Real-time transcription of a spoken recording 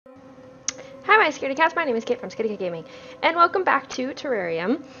Hi, my scaredy cats. My name is Kate from Scaredy Cat Gaming, and welcome back to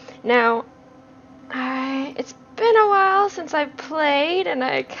Terrarium. Now, it's been a while since I've played, and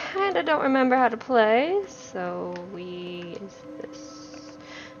I kind of don't remember how to play. So is this?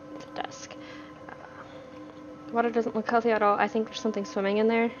 It's a desk. The water doesn't look healthy at all. I think there's something swimming in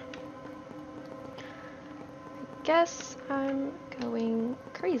there. I guess I'm going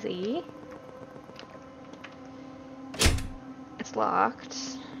crazy. It's locked.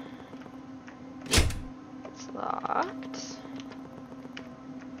 Locked.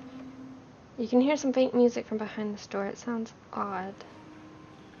 You can hear some faint music from behind this door. It sounds odd.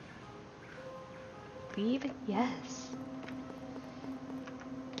 Leave? Yes.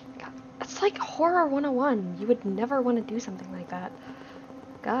 God, it's like horror 101. You would never want to do something like that.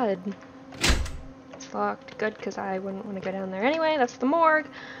 God. It's locked. Good, because I wouldn't want to go down there anyway. That's the morgue.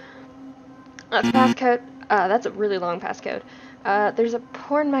 That's passcode. That's a really long passcode. There's a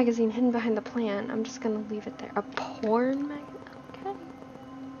porn magazine hidden behind the plant. I'm just gonna leave it there. A porn magazine? Okay.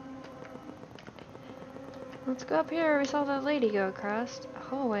 Let's go up here. We saw that lady go across. A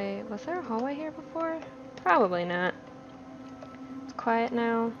hallway. Was there a hallway here before? Probably not. It's quiet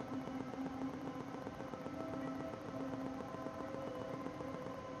now.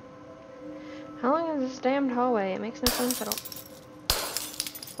 How long is this damned hallway? It makes no sense at all.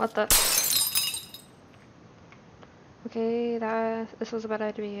 What the? Okay, this was a bad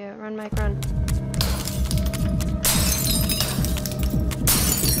idea. Run, Mike, run.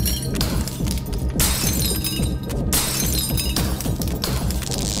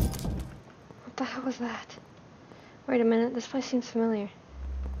 What the hell was that? Wait a minute, this place seems familiar.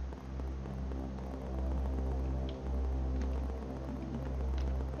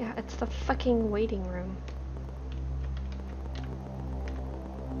 Yeah, it's the fucking waiting room.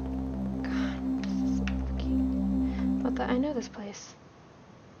 I know this place.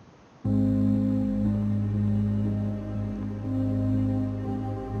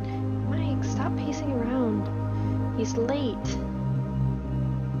 Mike, stop pacing around. He's late.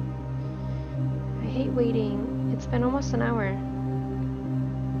 I hate waiting. It's been almost an hour.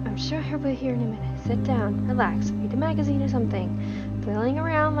 I'm sure he'll be here in a minute. Sit down, relax, read a magazine or something. Flailing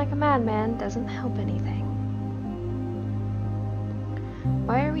around like a madman doesn't help anything.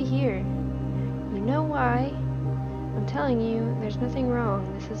 Why are we here? You know why? I'm telling you, there's nothing wrong.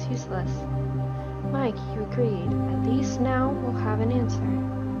 This is useless. Mike, you agreed. At least now we'll have an answer.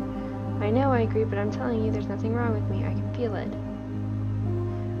 I know I agree, but I'm telling you there's nothing wrong with me. I can feel it.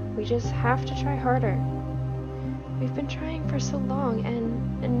 We just have to try harder. We've been trying for so long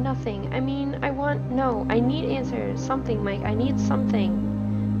and nothing. I mean, I need answers. Something, Mike. I need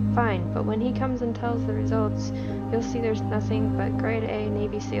something. Fine, but when he comes and tells the results, you'll see there's nothing but grade A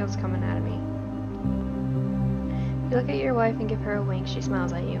Navy SEALs coming at me. You look at your wife and give her a wink. She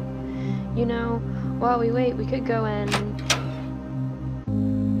smiles at you. You know, while we wait, we could go in.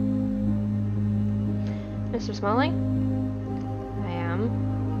 Mr. Smalling? I am.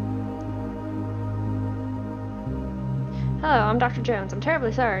 Hello, I'm Dr. Jones. I'm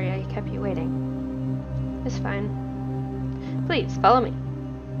terribly sorry I kept you waiting. It's fine. Please, follow me.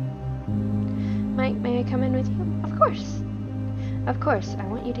 Mike, may I come in with you? Of course. Of course, I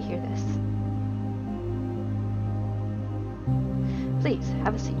want you to hear this. Please,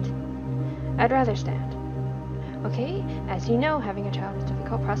 have a seat. I'd rather stand. Okay, as you know, having a child is a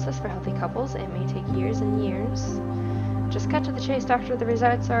difficult process for healthy couples. It may take years and years. Just cut to the chase, doctor. The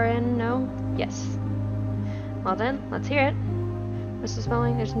results are in. No? Yes. Well then, let's hear it. Mr.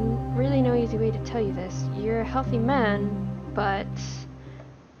 Smalling, there's really no easy way to tell you this. You're a healthy man, but...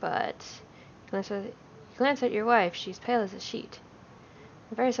 glance at your wife. She's pale as a sheet.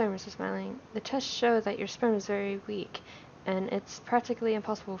 I'm very sorry, Mr. Smalling. The tests show that your sperm is very weak, and it's practically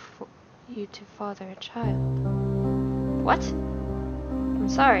impossible for you to father a child. What? I'm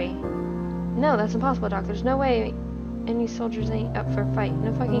sorry. No, that's impossible, Doc. There's no way any soldiers ain't up for a fight.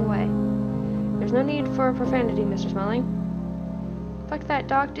 No fucking way. There's no need for profanity, Mr. Smalling. Fuck that,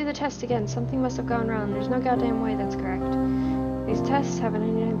 Doc. Do the test again. Something must have gone wrong. There's no goddamn way that's correct. These tests have a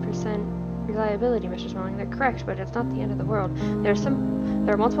 99% reliability, Mr. Smalling. They're correct, but it's not the end of the world. There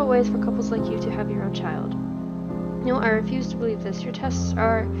are multiple ways for couples like you to have your own child. No, I refuse to believe this. Your tests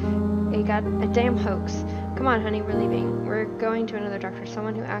are a damn hoax. Come on, honey, we're leaving. We're going to another doctor,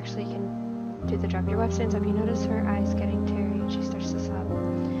 someone who actually can do the job. Your wife stands up. You notice her eyes getting teary, and she starts to sob.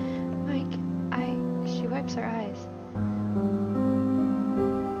 Mike, she wipes her eyes.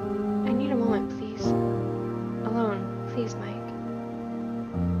 I need a moment, please. Alone, please, Mike.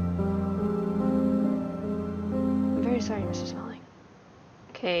 I'm very sorry, Mr. Smalling.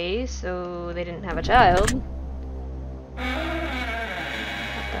 Okay, so they didn't have a child.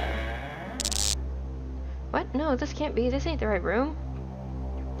 No, this can't be. This ain't the right room.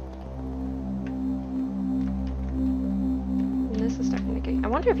 This is starting to get... I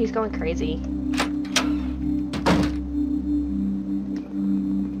wonder if he's going crazy.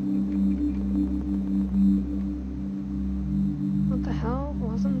 What the hell?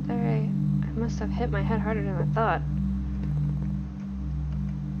 Wasn't there a... I must have hit my head harder than I thought.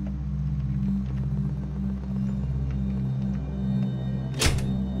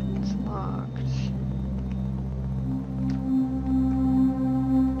 It's locked.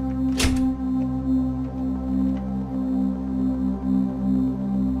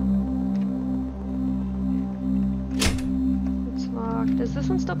 Is this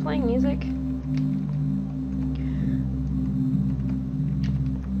one still playing music?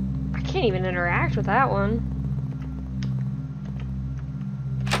 I can't even interact with that one.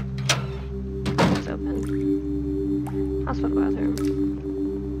 It's open. Hospital bathroom.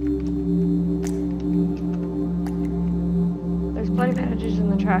 There's bloody bandages in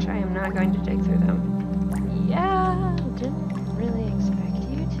the trash. I am not going to dig through them. Yeah, didn't really expect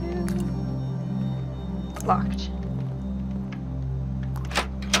you to. Locked.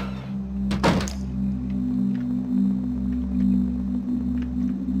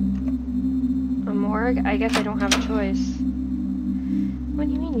 I guess I don't have a choice. What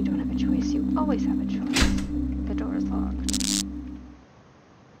do you mean you don't have a choice? You always have a choice. The door is locked.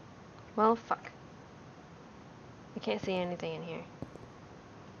 Well, fuck. I can't see anything in here.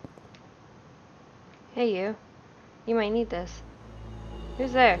 Hey, you. You might need this.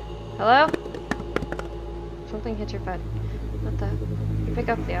 Who's there? Hello? Something hit your butt. What the? You pick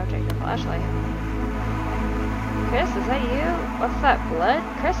up the object, a flashlight. Chris, is that you? What's that, blood?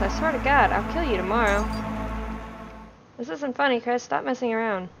 Chris, I swear to God, I'll kill you tomorrow. This isn't funny, Chris. Stop messing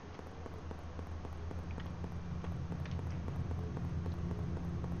around.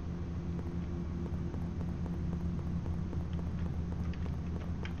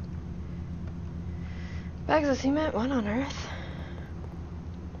 Bags of cement? What on earth?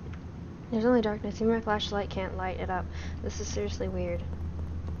 There's only darkness. Even my flashlight can't light it up. This is seriously weird.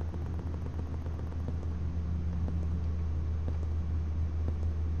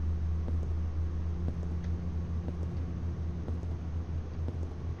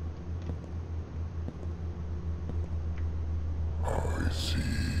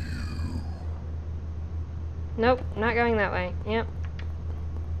 Nope, not going that way. Yep.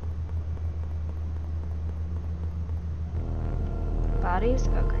 Bodies?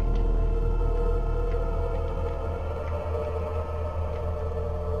 Oh, great.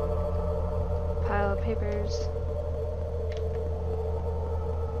 Pile of papers.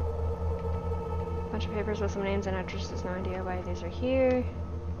 Bunch of papers with some names and addresses. No idea why these are here.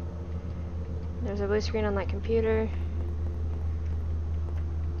 There's a blue screen on that computer.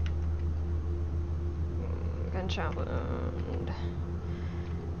 Gunshot wound.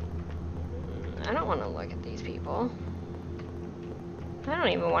 I don't want to look at these people. I don't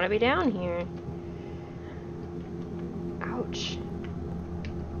even want to be down here. Ouch.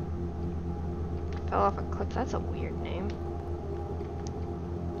 Fell off a cliff. That's a weird name.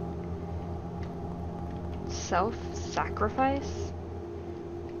 Self-sacrifice?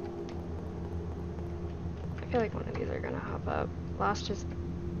 I feel like one of these are gonna hop up. Lost his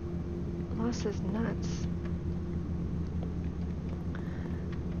nuts.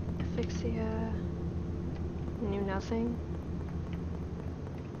 Asphyxia. Knew nothing.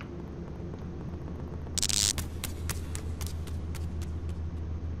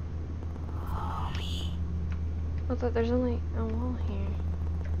 I thought there's only a wall here.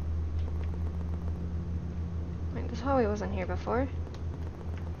 Wait, this hallway wasn't here before.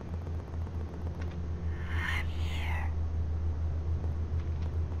 I'm here.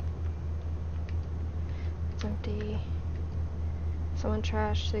 It's empty. Someone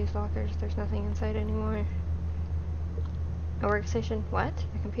trashed these lockers. There's nothing inside anymore. A workstation? What?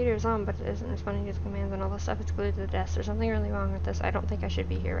 The computer is on, but it isn't responding to the commands and all the stuff is glued to the desk. There's something really wrong with this. I don't think I should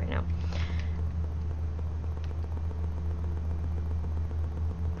be here right now.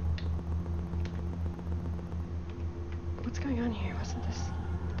 What's going on here? Wasn't this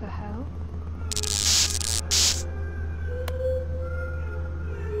the hell?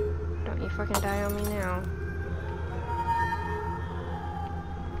 Don't you fucking die on me now.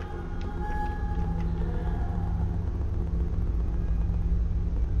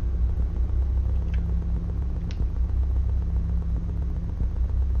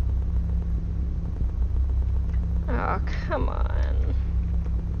 Oh, come on.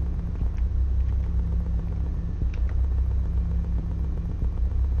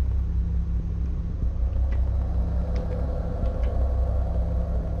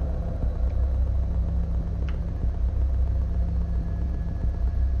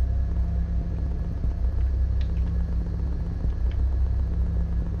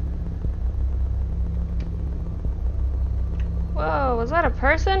 was that a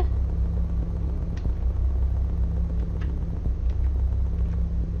person?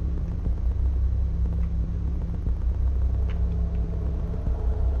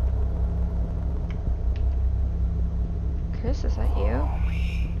 Chris, is that you?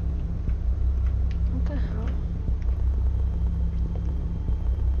 What the hell?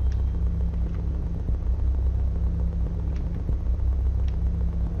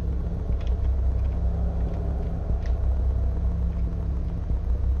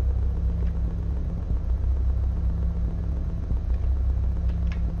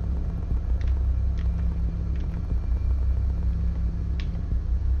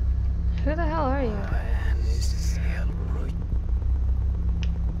 Who the hell are you?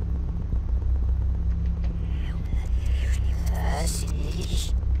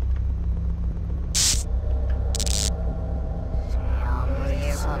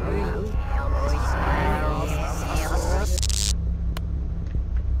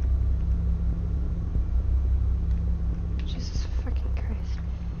 Jesus fucking Christ.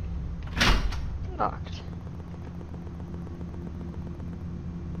 Locked.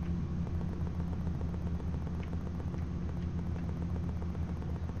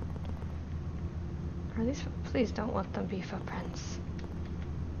 Are these? Please don't let them be footprints.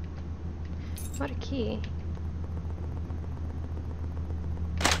 What a key.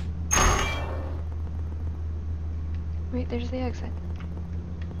 Wait, there's the exit.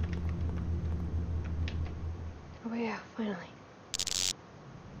 Oh yeah, finally.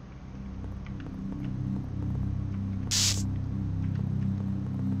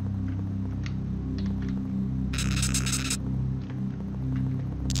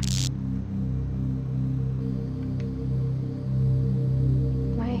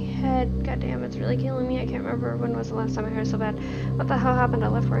 Goddamn, it's really killing me. I can't remember when was the last time I heard so bad. What the hell happened? I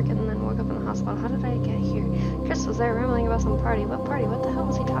left work and then woke up in the hospital. How did I get here? Chris was there rambling about some party. What party? What the hell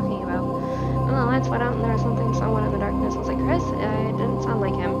was he talking about? And the lights went out and there was something somewhat in the darkness. I was like, Chris? It didn't sound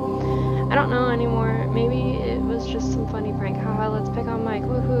like him. I don't know anymore. Maybe it was just some funny prank. Haha, let's pick on Mike.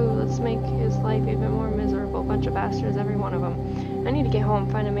 Woohoo, let's make his life even more miserable. Bunch of bastards, every one of them. I need to get home,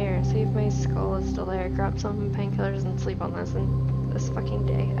 find a mirror, see if my skull is still there, grab some painkillers and sleep on this. And this fucking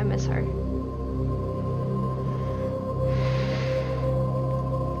day. I miss her.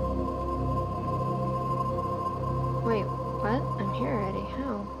 Wait, what? I'm here already.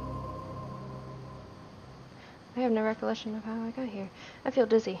 How? I have no recollection of how I got here. I feel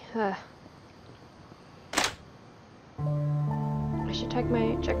dizzy. I should check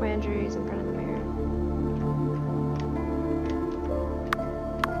my injuries in front of the mirror.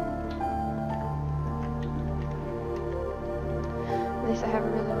 At least I have a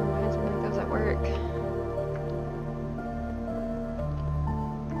really behind something like those at work.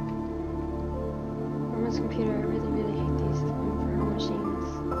 On this computer, I really hate these infernal machines.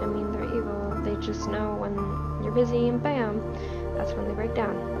 I mean, they're evil. They just know when you're busy and bam, that's when they break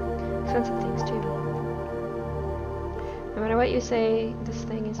down. Expensive things too. No matter what you say, this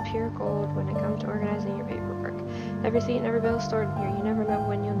thing is pure gold when it comes to organizing your paperwork. Every seat and every bill is stored in here. You never know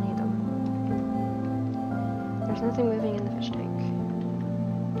when you'll need them. There's nothing moving in the fish tank.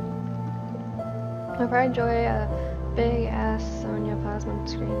 My pride and joy, a big ass Sonya plasma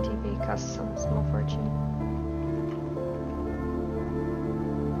screen TV costs some small fortune.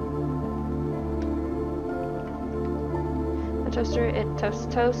 A toaster, it toasts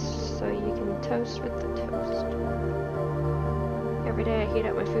toast, so you can toast with the toast. Every day I heat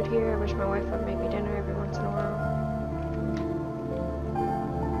up my food here. I wish my wife would make me dinner every once in a while.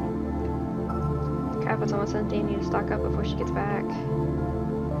 Crap, it's almost empty. I need to stock up before she gets back.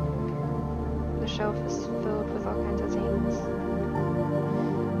 The shelf is filled with all kinds of things.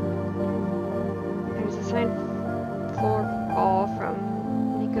 There's a signed floor ball from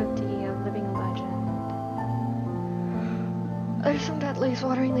Nico D, a living legend. There's some dead leaves.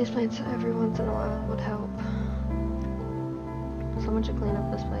 Watering these plants every once in a while would help. Someone should clean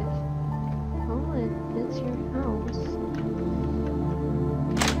up this place. Oh, it's your house.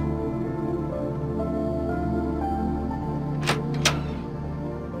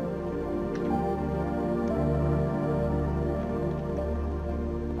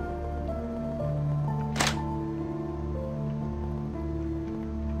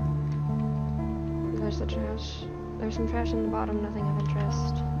 There's the trash. There's some trash in the bottom, nothing of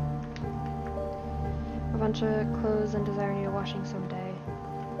interest. A bunch of clothes and desire need washing someday.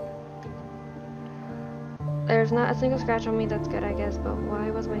 There's not a single scratch on me, that's good I guess, but why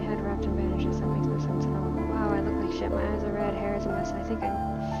was my head wrapped in bandages? That makes no sense at all. Wow, I look like shit, my eyes are red, hair is a mess, I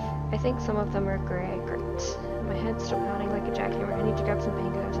think some of them are gray. Great. My head's still pounding like a jackhammer. I need to grab some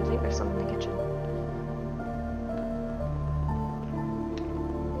painkillers. I think there's some in the kitchen.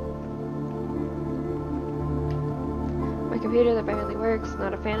 computer that barely works.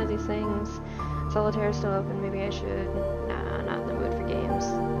 Not a fan of these things. Solitaire is still open. Maybe I should. Nah, not in the mood for games.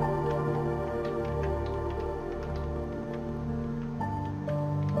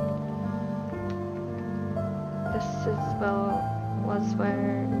 This was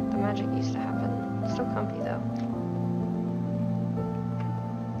where the magic used to happen. Still comfy though.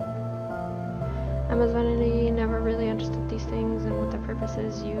 Emma's vanity never really understood these things and what their purpose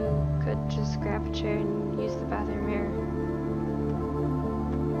is. You could just grab a chair and use the bathroom mirror.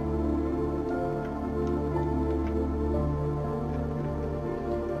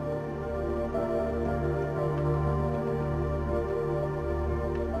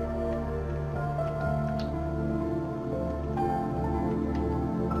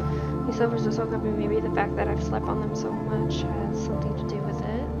 These sofas are so comfy. Maybe the fact that I've slept on them so much has something to do with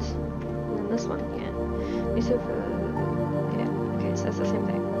it. And then this one again. These sofas. Yeah, okay, so it's the same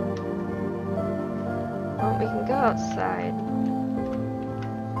thing. Well, we can go outside.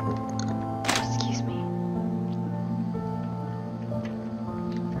 Excuse me.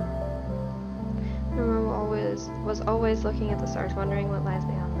 Mama was always looking at the stars, wondering what lies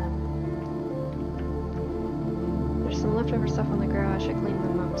beyond them. There's some leftover stuff on the grill. I should clean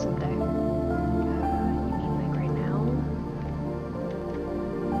them up someday. You mean like right now?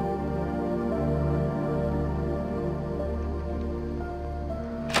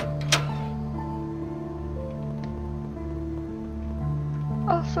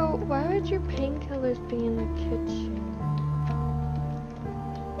 Also, why would your painkillers be in the kitchen?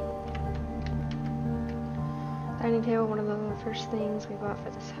 Dining table, one of the first things we bought for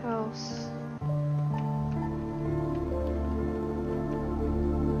this house.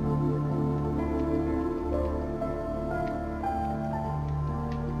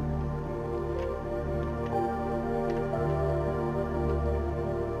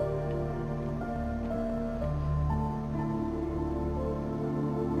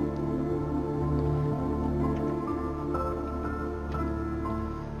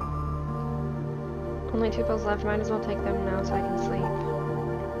 Only 2 pills left, might as well take them now so I can sleep.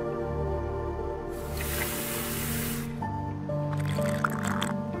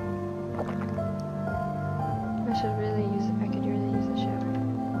 I could really use a shower.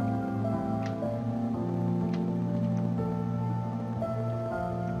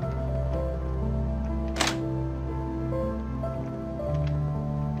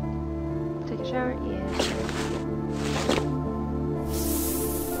 Take a shower? Yeah.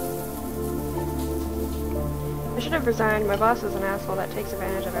 I should have resigned. My boss is an asshole that takes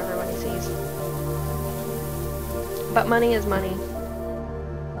advantage of everyone he sees. But money is money.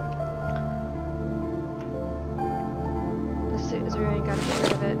 This suit is ruined, gotta get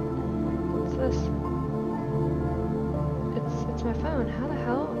rid of it. What's this? It's my phone. How the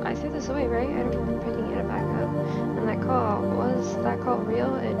hell? I threw this away, right? I don't remember picking it back up. And that call, was that call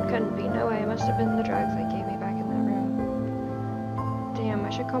real? It couldn't be. No way. It must have been the drugs they gave me back in that room. Damn, I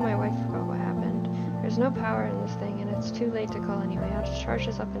should call my wife about what happened. There's no power in this thing, and it's too late to call anyway. I'll just charge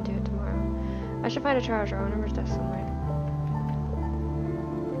this up and do it tomorrow. I should find a charger on Amber's desk somewhere.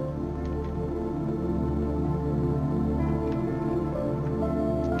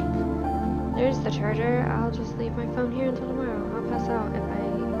 There's the charger. I'll just leave my phone here until tomorrow. I'll pass out if I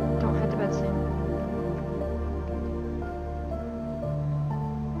don't head to bed soon.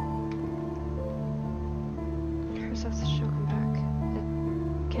 Her stuff she'll come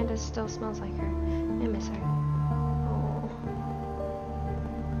back. Candace still smells like her. I miss her. Oh.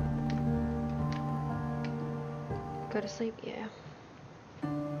 Go to sleep? Yeah.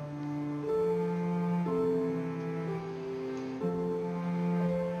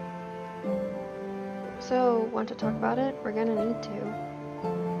 So, want to talk about it? We're gonna need to.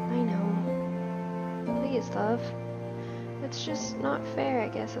 I know. Please, love. It's just not fair, I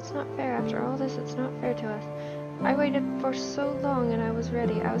guess. It's not fair. After all this, it's not fair to us. I waited for so long and I was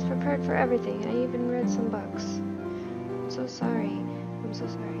ready. I was prepared for everything. I even read some books. I'm so sorry. I'm so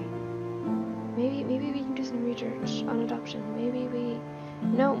sorry. Maybe we can do some research on adoption. Maybe we...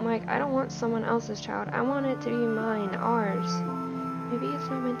 No, Mike, I don't want someone else's child. I want it to be mine, ours. Maybe it's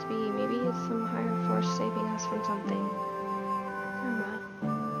not meant to be. Maybe it's some higher force saving us from something. Karma.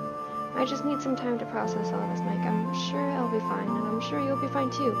 I just need some time to process all this, Mike. I'm sure I'll be fine, and I'm sure you'll be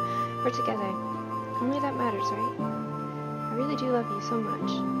fine too. We're together. Only that matters, right? I really do love you so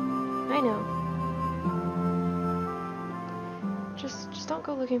much. I know. Just don't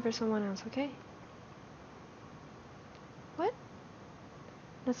go looking for someone else, okay? What?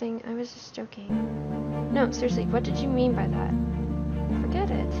 Nothing, I was just joking. No, seriously, what did you mean by that? Forget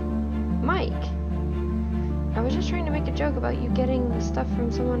it. Mike! I was just trying to make a joke about you getting the stuff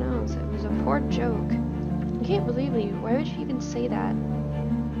from someone else. It was a poor joke. I can't believe you. Why would you even say that?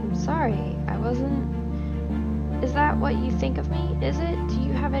 I'm sorry. I wasn't... Is that what you think of me? Is it? Do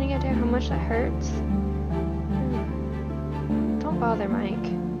you have any idea how much that hurts? Don't bother, Mike.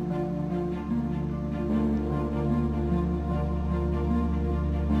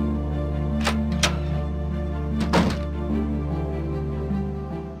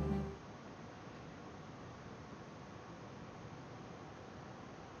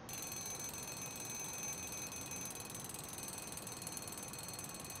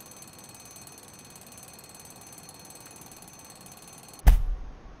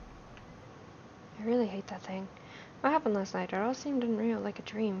 I really hate that thing. What happened last night? It all seemed unreal, like a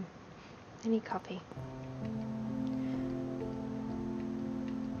dream. I need coffee.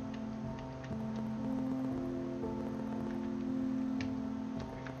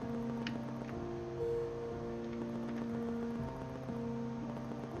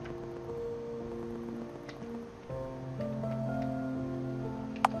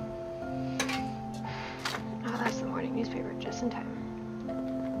 Oh, that's the morning newspaper, just in time.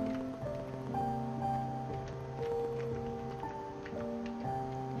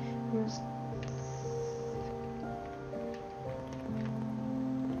 This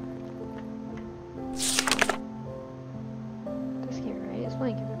can't right. It's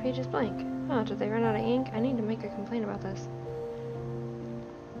blank. Every page is blank. Oh, did they run out of ink? I need to make a complaint about this.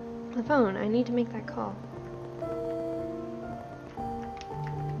 The phone. I need to make that call.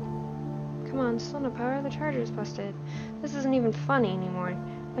 Come on, still no power. The charger's busted. This isn't even funny anymore.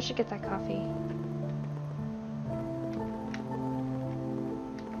 I should get that coffee.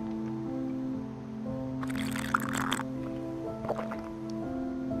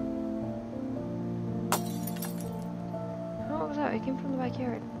 What was that? It came from the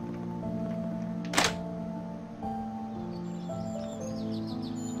backyard.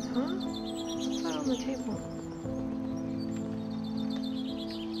 Huh? What's that on the table?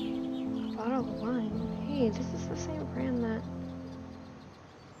 A bottle of wine. Hey, this is the same brand that...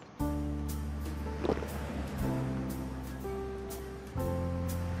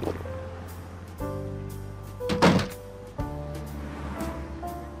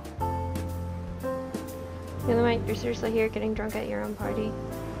 Mike, you're seriously here getting drunk at your own party?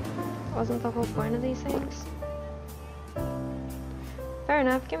 Wasn't the whole point of these things? Fair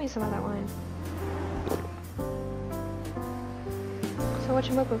enough, give me some of that wine. So what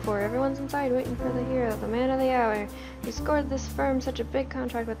you hoping for? Everyone's inside waiting for the hero, the man of the hour. Who scored this firm such a big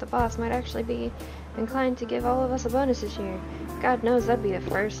contract with the boss might actually be inclined to give all of us a bonus this year. God knows that'd be the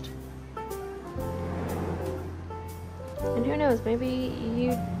first. And who knows, maybe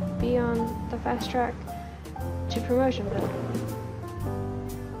you'd be on the fast track to promotion, but...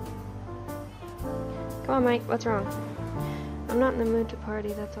 Come on, Mike, what's wrong? I'm not in the mood to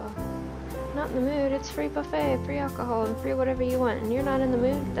party, that's all. Not in the mood, it's free buffet, free alcohol, and free whatever you want, and you're not in the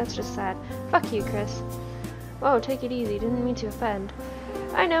mood? That's just sad. Fuck you, Chris. Whoa, take it easy, didn't mean to offend.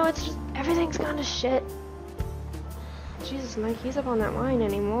 I know, it's just, everything's gone to shit. Jesus, Mike, he's up on that wine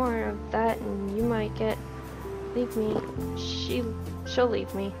anymore of that, and you might get... Leave me. She'll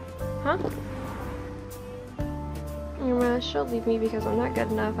leave me. Huh? She'll leave me because I'm not good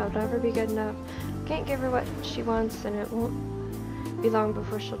enough. I'll never be good enough. Can't give her what she wants, and it won't be long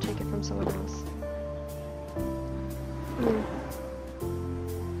before she'll take it from someone else.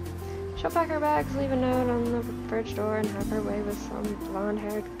 She'll pack her bags, leave a note on the fridge door, and have her way with some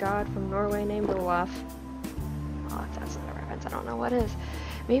blonde-haired god from Norway named Olaf. Oh, if that's not a reference, I don't know what is.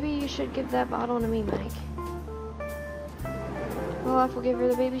 Maybe you should give that bottle to me, Mike. Olaf will give her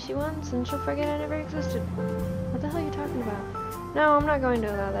the baby she wants, and she'll forget I never existed. What the hell are you talking about? No, I'm not going to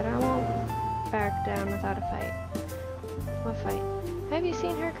allow that. I won't back down without a fight. What fight? Have you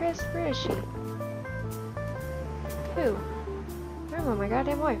seen her, Chris? Where is she? Who? Oh, my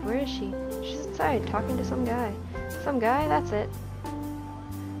goddamn wife. Where is she? She's inside, talking to some guy. Some guy? That's it.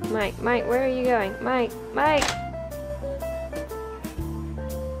 Mike, where are you going? Mike!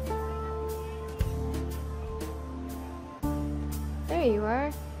 There you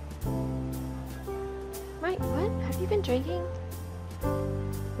are. Mike, what? Have you been drinking?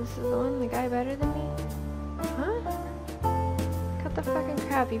 This is the one, the guy better than me? Huh? Cut the fucking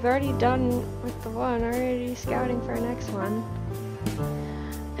crap. You've already done with the one, already scouting for our next one.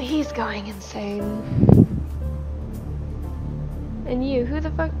 He's going insane. And you, who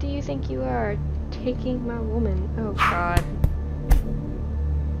the fuck do you think you are? Taking my woman. Oh god.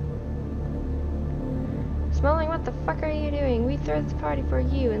 Smelling, what the fuck are you doing? We threw this party for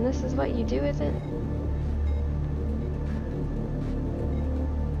you, and this is what you do with it?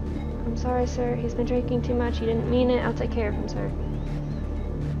 I'm sorry, sir. He's been drinking too much. He didn't mean it. I'll take care of him, sir.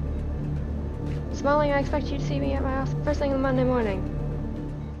 Smalling, I expect you to see me at my house first thing on Monday morning.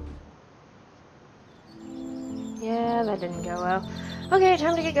 Yeah, that didn't go well. Okay,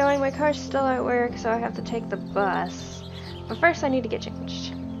 time to get going. My car's still at work, so I have to take the bus. But first I need to get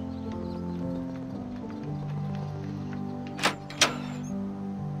changed.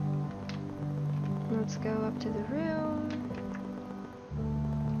 Let's go up to the room.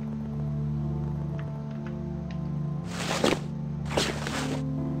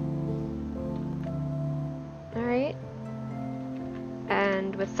 Alright.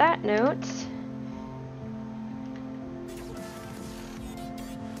 And with that note,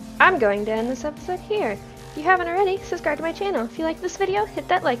 I'm going to end this episode here. If you haven't already, subscribe to my channel. If you like this video, hit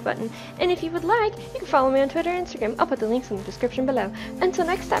that like button. And if you would like, you can follow me on Twitter and Instagram. I'll put the links in the description below. Until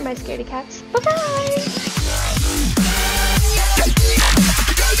next time, my scaredy cats. Bye-bye!